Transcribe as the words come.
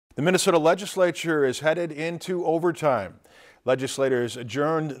The Minnesota Legislature is headed into overtime. Legislators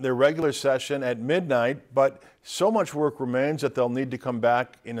adjourned their regular session at midnight, but so much work remains that they'll need to come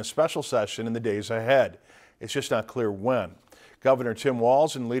back in a special session in the days ahead. It's just not clear when. Governor Tim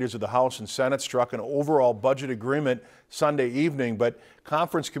Walz and leaders of the House and Senate struck an overall budget agreement Sunday evening, but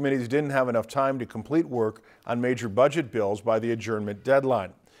conference committees didn't have enough time to complete work on major budget bills by the adjournment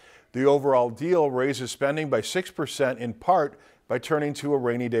deadline. The overall deal raises spending by 6% in part by turning to a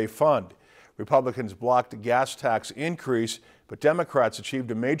rainy day fund. Republicans blocked a gas tax increase, but Democrats achieved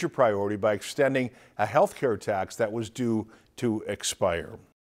a major priority by extending a health care tax that was due to expire.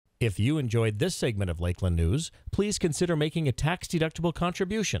 If you enjoyed this segment of Lakeland News, please consider making a tax-deductible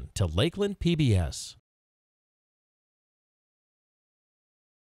contribution to Lakeland PBS.